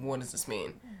like, what does this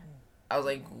mean? I was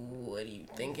like, what do you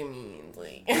think it means?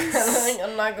 Like,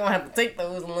 I'm not gonna have to take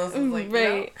those unless it's like,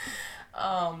 right. You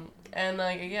know? And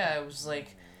like, yeah, it was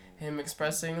like him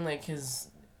expressing like his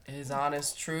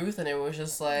honest truth, and it was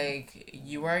just like,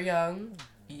 you are young,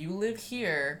 you live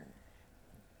here,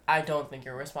 I don't think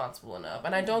you're responsible enough.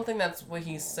 And I don't think that's what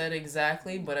he said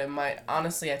exactly, but it might,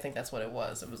 honestly, I think that's what it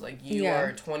was. It was like, you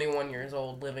are 21 years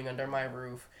old living under my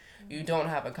roof, you don't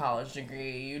have a college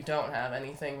degree, you don't have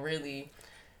anything really,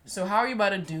 so how are you about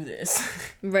to do this?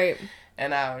 Right.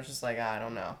 And I was just like, I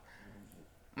don't know.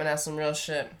 And that's some real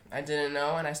shit. I didn't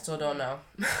know, and I still don't know.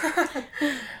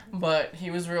 But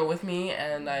he was real with me,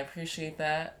 and I appreciate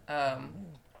that.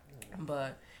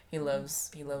 But he loves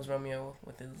Romeo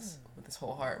with his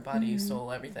whole heart, body,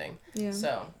 soul, everything. Yeah.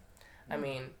 So, I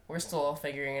mean, we're still all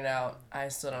figuring it out. I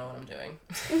still don't know what I'm doing.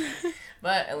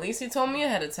 But at least he told me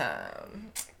ahead of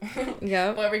time.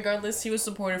 Yeah. But regardless, he was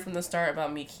supportive from the start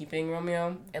about me keeping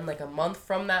Romeo. And like a month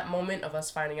from that moment of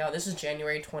us finding out, this is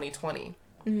January 2020.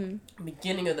 Mm-hmm.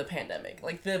 Beginning of the pandemic.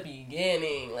 Like the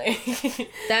beginning. Like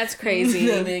that's crazy.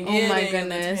 The beginning. Oh my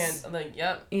goodness. Like,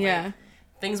 yep. Yeah. Like,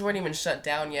 things weren't even shut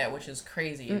down yet, which is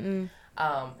crazy. Mm-mm.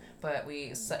 But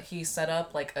he set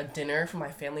up like a dinner for my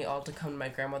family all to come to my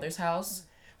grandmother's house.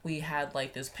 We had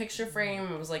like this picture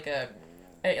frame. It was like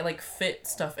it like fit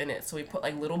stuff in it. So we put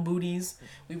like little booties.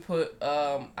 We put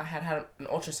I had an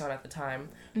ultrasound at the time.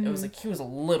 Mm-hmm. It was like, he was a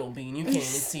little bean. You can't even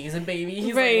see. He's a baby.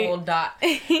 He's right. Like a little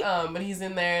dot. But he's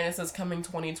in there and it says coming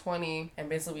 2020. And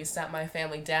basically we sat my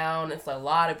family down. It's a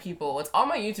lot of people. It's on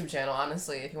my YouTube channel,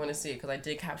 honestly, if you want to see it, because I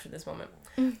did capture this moment.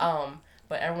 Mm-hmm.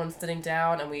 But everyone's sitting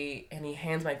down and he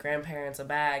hands my grandparents a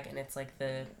bag, and it's like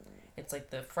the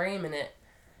frame in it.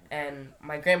 And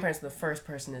my grandparents are the first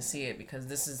person to see it because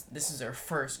this is their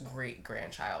first great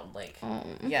grandchild. Like,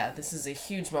 yeah, this is a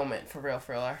huge moment for real.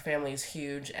 Our family is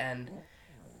huge, and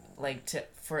like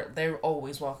they're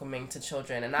always welcoming to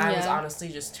children. And I was honestly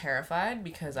just terrified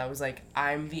because I was like,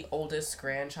 I'm the oldest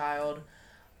grandchild,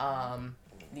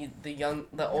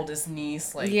 the oldest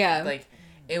niece. Like, like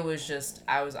it was just,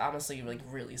 I was honestly like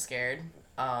really scared.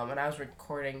 And I was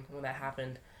recording when that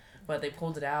happened, but they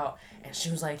pulled it out, and she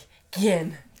was like,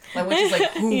 "Gin." Like, which is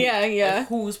like, who? Like,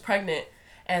 who's pregnant?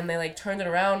 And they like turned it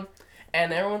around,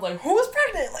 and everyone's like, who is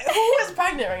pregnant? Like, who is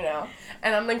pregnant right now?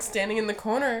 And I'm like standing in the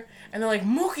corner, and they're like,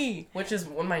 Mookie, which is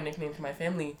one of my nicknames for my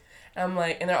family. And I'm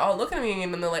like, and they're all looking at me,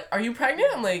 and then they're like, are you pregnant?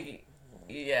 I'm like,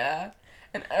 yeah.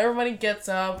 And everybody gets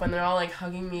up, and they're all like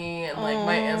hugging me, and like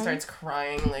my aunt starts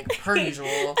crying, like per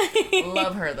usual.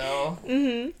 Love her though.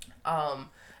 Mm-hmm.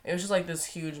 It was just like this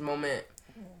huge moment.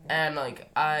 And, like,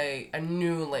 I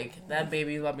knew, like, that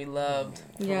baby was about to be loved.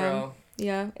 For real.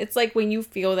 Yeah. It's like when you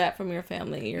feel that from your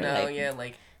family. You're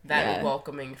like that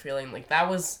welcoming feeling. Like, that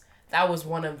was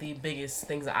one of the biggest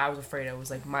things that I was afraid of, was,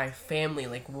 like, my family.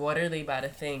 Like, what are they about to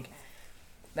think?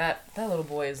 That little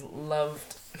boy is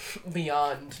loved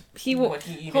beyond what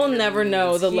he even he'll never needs.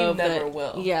 know the love that... He never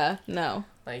will. Yeah, no.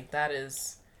 Like,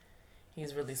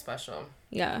 he's really special.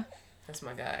 Yeah. That's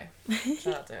my guy.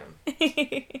 Shout out to him.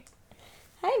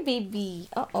 Hi, baby.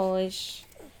 Uh-oh.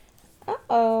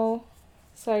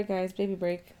 Sorry, guys. Baby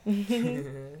break. What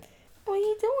are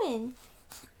you doing?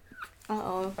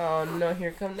 Uh-oh. Oh, no.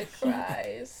 Here come the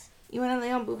cries. You want to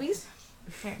lay on boobies?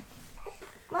 Here.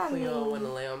 Mommy. We all want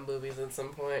to lay on boobies at some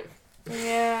point.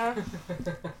 Yeah.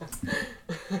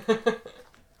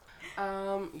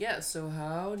 Yeah, so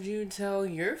how'd you tell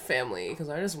your family? Because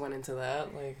I just went into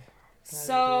that. Like,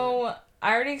 so,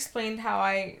 I already explained how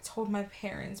I told my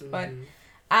parents, but...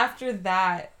 After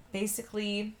that,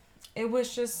 basically, it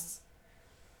was just,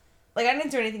 like, I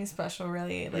didn't do anything special,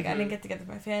 really. Like, I didn't get together with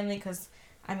my family because,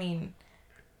 I mean,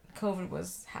 COVID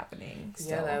was happening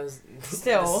still. Yeah, that was...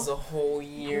 Still. This is a whole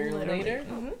year later,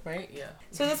 right? Yeah.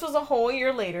 So this was a whole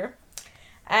year later,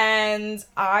 and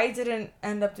I didn't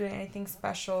end up doing anything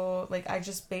special. Like, I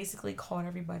just basically called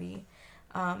everybody,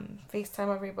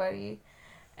 FaceTime everybody,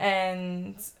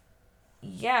 and,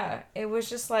 yeah, it was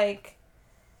just, like...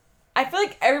 I feel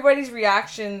like everybody's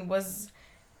reaction was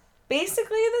basically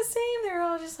the same. They were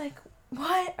all just like,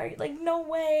 what? Are you, like, no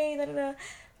way. Da, da, da.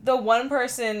 The one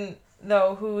person,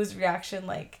 though, whose reaction,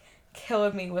 like,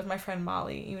 killed me was my friend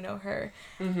Molly. You know her.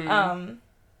 Mm-hmm.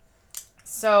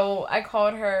 So I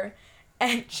called her,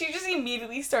 and she just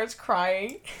immediately starts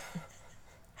crying.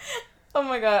 Oh,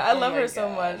 my God. I love her so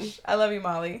much. I love you,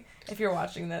 Molly, if you're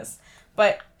watching this.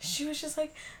 But she was just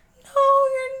like... No,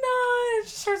 you're not.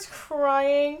 She starts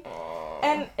crying.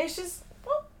 And it's just,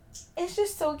 well, it's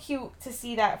just so cute to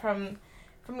see that from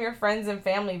your friends and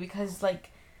family, because like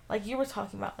you were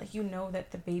talking about, like, you know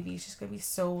that the baby is just gonna be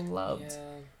so loved.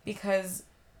 Yeah. Because,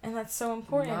 and that's so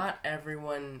important. Not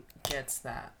everyone gets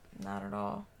that. Not at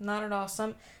all. Not at all.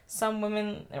 Some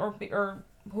women or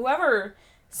whoever,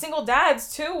 single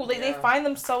dads too, they find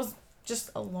themselves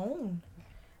just alone,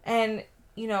 and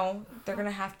you know they're gonna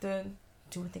have to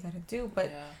do what they gotta do.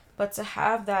 But to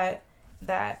have that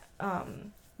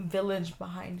village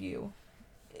behind you,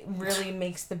 it really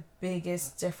makes the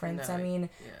biggest difference. No, I mean,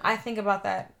 I think about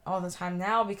that all the time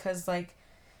now, because like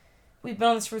we've been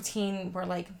on this routine where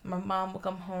like my mom will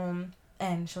come home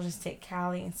and she'll just take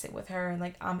Callie and sit with her, and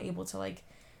like I'm able to like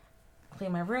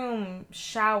clean my room,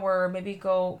 shower, maybe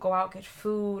go out, get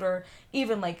food, or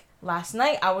even like last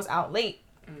night I was out late.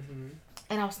 Mm-hmm.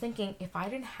 And I was thinking, if I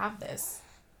didn't have this,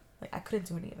 like I couldn't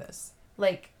do any of this.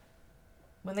 Like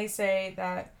when they say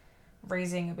that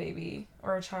raising a baby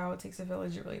or a child takes a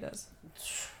village, it really does.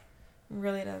 It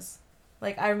really does.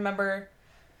 Like I remember,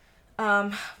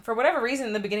 for whatever reason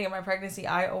in the beginning of my pregnancy,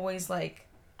 I always like,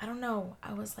 I don't know,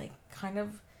 I was like kind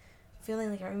of feeling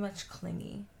like very much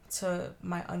clingy to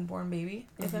my unborn baby,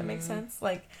 if mm-hmm. that makes sense.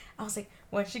 Like I was like,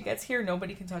 when she gets here,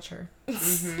 nobody can touch her.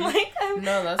 Mm-hmm. Like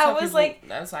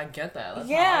I get that.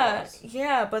 That's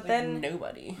yeah. But like, then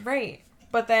nobody. Right,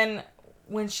 but then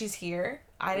when she's here,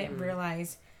 I didn't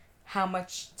realize how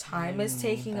much time is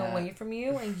taking away from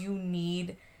you, and you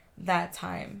need that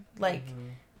time. Like,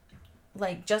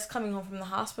 like just coming home from the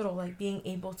hospital, like being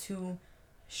able to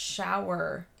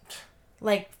shower,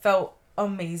 like felt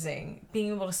amazing.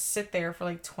 Being able to sit there for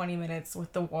like 20 minutes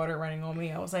with the water running on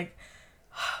me, I was like,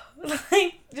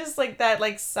 like just like that,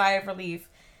 like sigh of relief,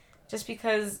 just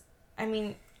because I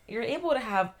mean you're able to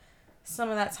have some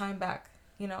of that time back,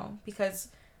 you know, because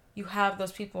you have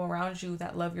those people around you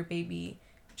that love your baby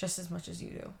just as much as you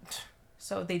do,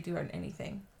 so they do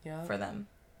anything for them,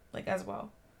 like as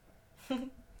well.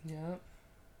 Yeah.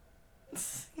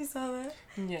 You saw that?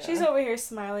 Yeah. She's over here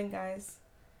smiling, guys.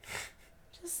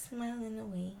 Just smiling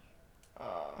away.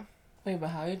 Wait, but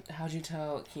how'd you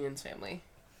tell Keenan's family?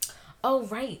 Oh,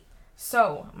 right.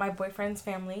 So, my boyfriend's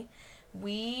family,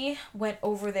 we went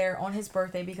over there on his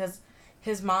birthday because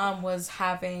his mom was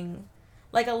having,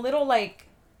 like, a little, like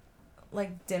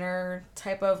dinner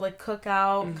type of, like,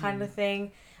 cookout kind of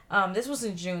thing. This was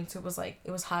in June, so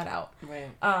it was hot out.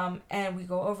 Right. And we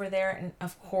go over there, and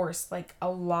of course, like, a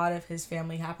lot of his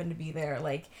family happened to be there.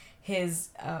 Like,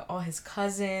 all his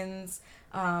cousins,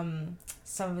 some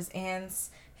of his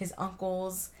aunts, his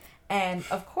uncles, and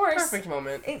of course... Perfect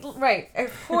moment. Right.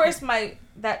 Of course,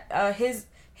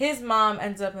 his mom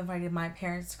ends up inviting my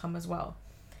parents to come as well.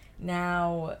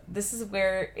 Now, this is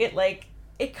where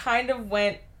it kind of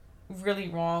went really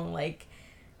wrong. Like,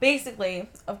 basically,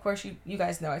 of course, you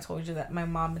guys know I told you that my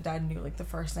mom and dad knew, like, the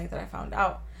first night that I found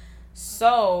out.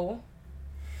 So,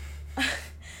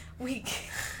 you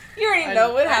already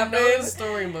know what happened. I know the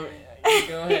story, but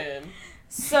go ahead.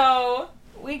 So,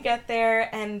 we get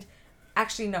there, and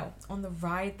actually, no, on the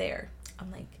ride there, I'm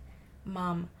like,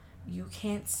 Mom, you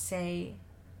can't say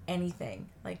anything,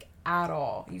 like, at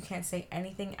all. You can't say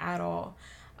anything at all.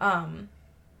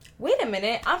 Wait a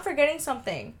minute, I'm forgetting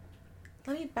something.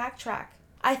 Let me backtrack.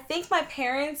 I think my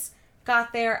parents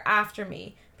got there after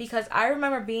me, because I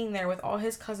remember being there with all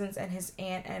his cousins and his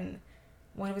aunt and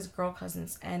one of his girl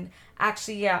cousins. And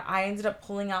actually, I ended up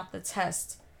pulling out the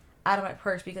test out of my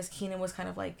purse because Keenan was kind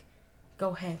of like, go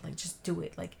ahead, like, just do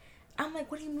it. Like, I'm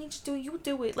like, what do you mean just do it? You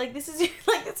do it. Like, this is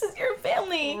your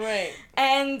family. Right.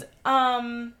 And,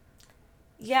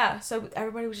 so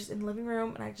everybody was just in the living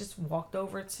room, and I just walked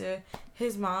over to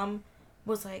his mom,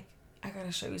 was like, I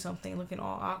gotta show you something, looking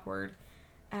all awkward.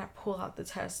 And I pull out the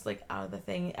test, like, out of the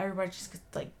thing. Everybody just gets,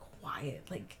 like, quiet.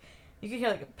 Like, you could hear,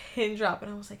 like, a pin drop.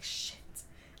 And I was like, shit.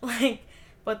 Like,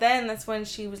 but then that's when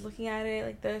she was looking at it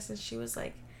like this. And she was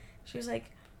like,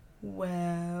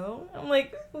 well. I'm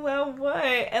like, well, what?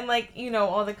 And, like, you know,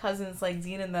 all the cousins, like,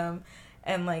 Dean and them.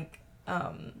 And, like,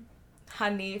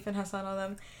 Hanif and Hassan, all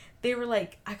them. They were,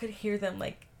 like, I could hear them,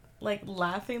 like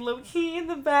laughing low-key in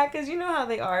the back. Because you know how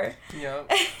they are. Yep.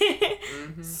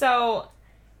 Mm-hmm. So...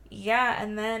 yeah,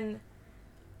 and then,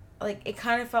 like, it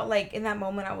kind of felt like in that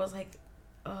moment I was like,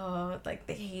 oh, like,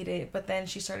 they hate it. But then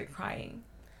she started crying.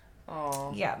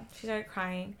 Oh. Yeah, she started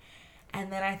crying. And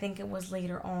then I think it was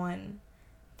later on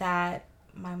that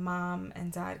my mom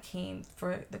and dad came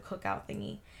for the cookout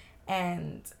thingy.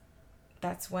 And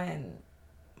that's when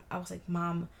I was like,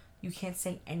 Mom, you can't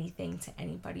say anything to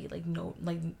anybody. Like, no,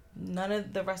 like, none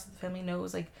of the rest of the family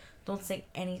knows. Like, don't say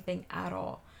anything at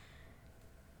all.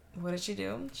 What did she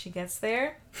do? She gets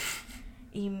there,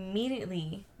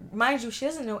 immediately, mind you, she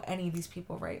doesn't know any of these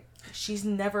people, right? She's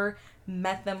never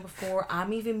met them before.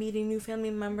 I'm even meeting new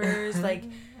family members. Like,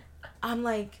 I'm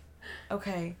like,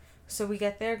 okay. So we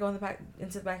get there, go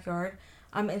into the backyard.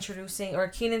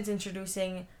 Keenan's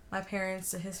introducing my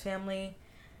parents to his family,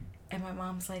 and my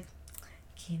mom's like,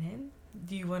 Keenan,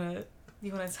 do you wanna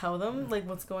tell them like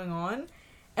what's going on?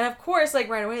 And of course, like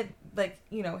right away, like,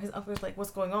 you know, his uncle's like,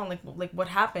 what's going on? Like what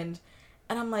happened?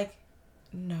 And I'm like,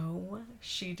 no,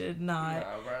 she did not.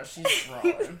 No, bro, she's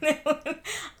wrong.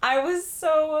 I was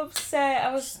so upset.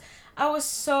 I was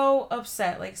so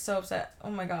upset, like so upset. Oh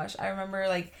my gosh, I remember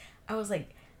like I was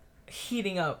like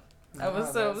heating up. I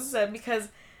was so upset because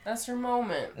that's your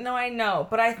moment. No, I know,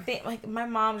 but I think like my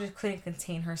mom just couldn't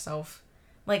contain herself.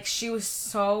 Like, she was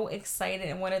so excited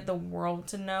and wanted the world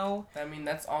to know. I mean,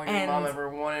 that's all your mom ever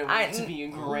wanted was to be a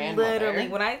grandmother. Literally,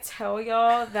 when I tell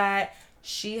y'all that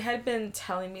she had been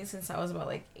telling me since I was about,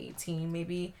 like, 18,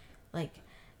 maybe, like,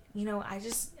 you know, I'm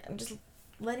just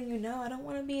letting you know I don't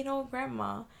want to be an old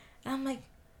grandma. And I'm like,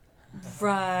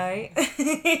 right.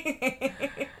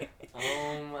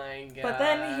 Oh, my God. But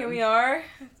then, here we are.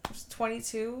 I was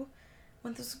 22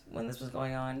 when this was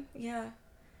going on. Yeah.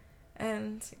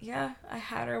 And, yeah, I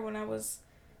had her when I was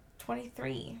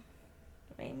 23.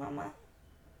 Right, Mama?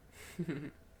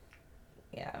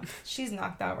 Yeah, she's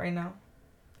knocked out right now.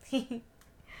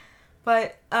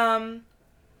 But,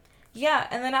 yeah,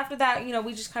 and then after that, you know,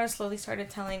 we just kind of slowly started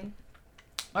telling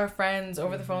our friends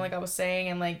over the phone, like I was saying,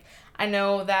 and, like, I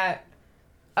know that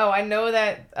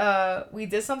we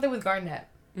did something with Garnett.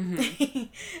 Mm-hmm.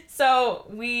 So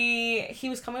he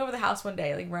was coming over the house one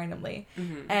day, like randomly,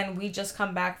 and we just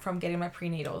come back from getting my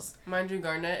prenatals. Mind you,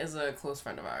 Garnett is a close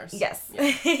friend of ours. Yes.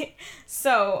 Yeah.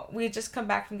 So we just come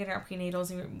back from getting our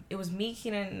prenatals, and it was me,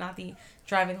 Keenan, and Nathi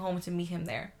driving home to meet him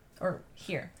there or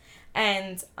here,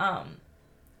 and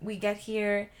we get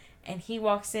here, and he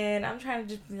walks in. I'm trying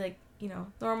to just be like, you know,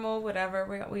 normal,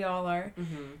 whatever. We all are,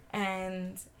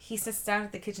 and he sits down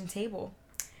at the kitchen table.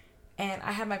 And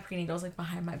I had my prenatals, like,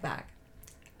 behind my back.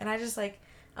 And I was like,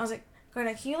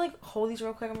 Garnett, can you, like, hold these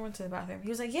real quick? I'm going to the bathroom. He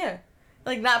was like, yeah.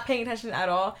 Like, not paying attention at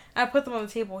all. And I put them on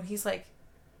the table, and he's like...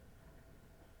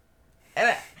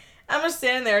 And I'm just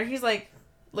standing there, and he's, like,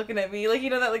 looking at me. Like, you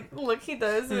know that, like, look he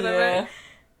does, whatever. Yeah.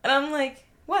 And I'm like,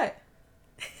 what?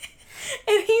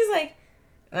 And he's like,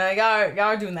 y'all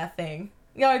are doing that thing.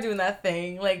 Y'all are doing that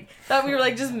thing. Like, thought we were,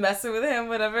 like, just messing with him,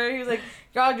 whatever. He was like,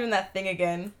 y'all are doing that thing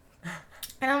again.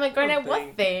 And I'm like, Garnett,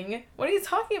 what thing? What are you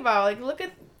talking about? Like, look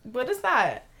at, what is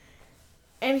that?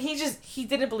 And he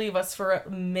didn't believe us for a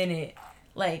minute,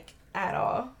 like, at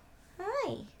all.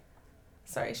 Hi.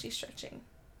 Sorry, she's stretching.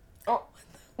 Oh.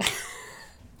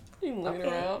 You looking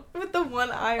around? With the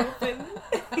one eye open.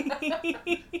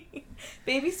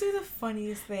 Babies do the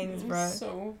funniest things, bro.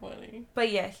 So funny.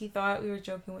 But yeah, he thought we were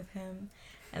joking with him.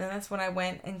 And then that's when I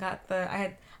went and got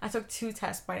I took 2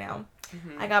 tests by now.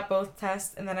 I got both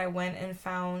tests, and then I went and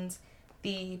found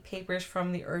the papers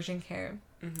from the urgent care.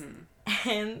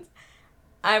 And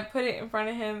I put it in front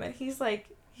of him, and he's like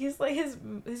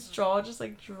his jaw just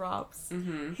like drops.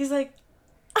 He's like,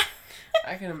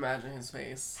 I can imagine his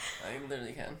face. I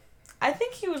literally can. I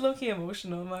think he was low-key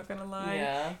emotional, I'm not gonna lie.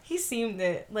 Yeah. He seemed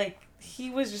it. Like, he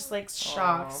was just like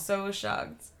shocked, so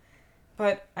shocked.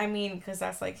 But I mean, because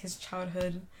that's like his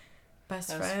childhood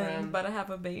best friend, about to have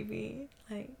a baby.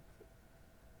 Like,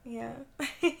 yeah.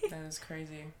 That is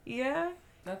crazy. Yeah.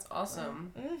 That's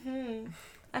awesome.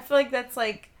 I feel like that's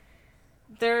like,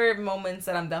 there are moments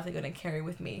that I'm definitely going to carry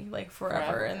with me, like,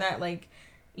 forever. And that, like,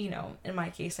 you know, in my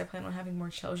case, I plan on having more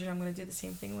children. I'm going to do the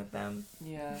same thing with them.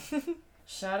 Yeah.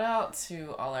 Shout out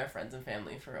to all our friends and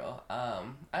family, for real.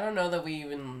 I don't know that we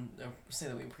even say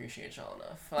that we appreciate y'all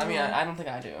enough. I mean, I don't think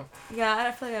I do. Yeah,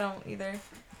 I feel like I don't either.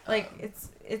 Like,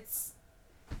 it's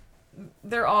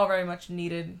they're all very much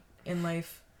needed in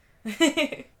life.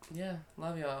 Yeah,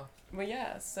 love y'all. But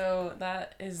yeah, so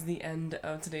that is the end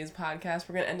of today's podcast.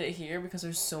 We're gonna end it here because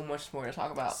there's so much more to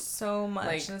talk about. So much,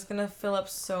 like, and it's gonna fill up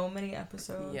so many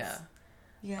episodes. Yeah.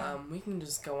 Yeah. We can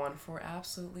just go on for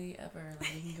absolutely ever. Like,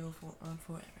 we can go on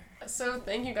forever. So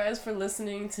thank you guys for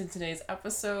listening to today's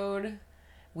episode.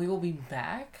 We will be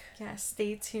back. Yeah,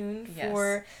 stay tuned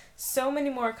for so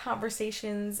many more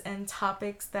conversations and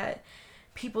topics that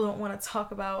people don't want to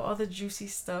talk about, all the juicy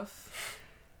stuff.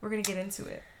 We're going to get into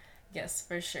it. Yes,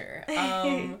 for sure.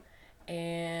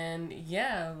 And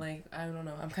yeah, like, I don't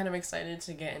know. I'm kind of excited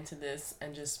to get into this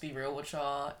and just be real with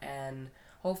y'all and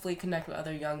hopefully connect with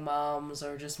other young moms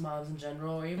or just moms in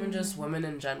general or even just women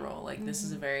in general. Like, this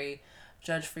is a very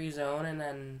judge-free zone,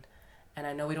 and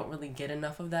I know we don't really get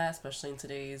enough of that, especially in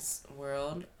today's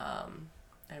world.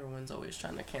 everyone's always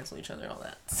trying to cancel each other and all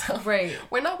that. So right.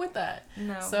 we're not with that.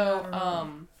 No.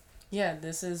 So yeah,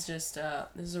 this is just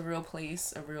this is a real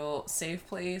place, a real safe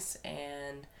place,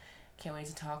 and can't wait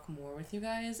to talk more with you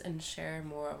guys and share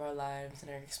more of our lives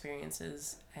and our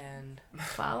experiences. And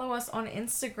follow us on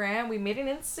Instagram. We made an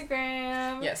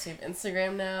Instagram. Yes, we have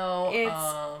Instagram now.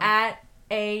 It's at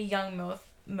a Young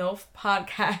MILF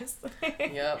podcast.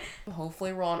 Yep.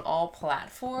 Hopefully we're on all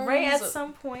platforms. Right, at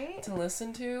some point. To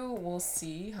listen to. We'll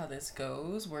see how this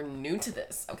goes. We're new to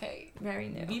this, okay? Very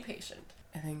new. Be patient.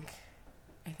 I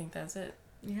think that's it.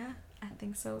 Yeah, I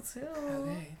think so too.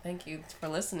 Okay, thank you for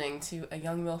listening to a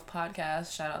Young MILF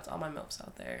podcast. Shout out to all my MILFs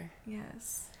out there.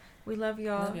 Yes. We love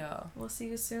y'all. Love y'all. We'll see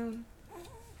you soon.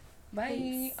 Bye.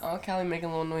 Peace. Oh, Callie making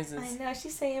little noises. I know,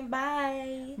 she's saying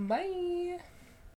bye. Bye.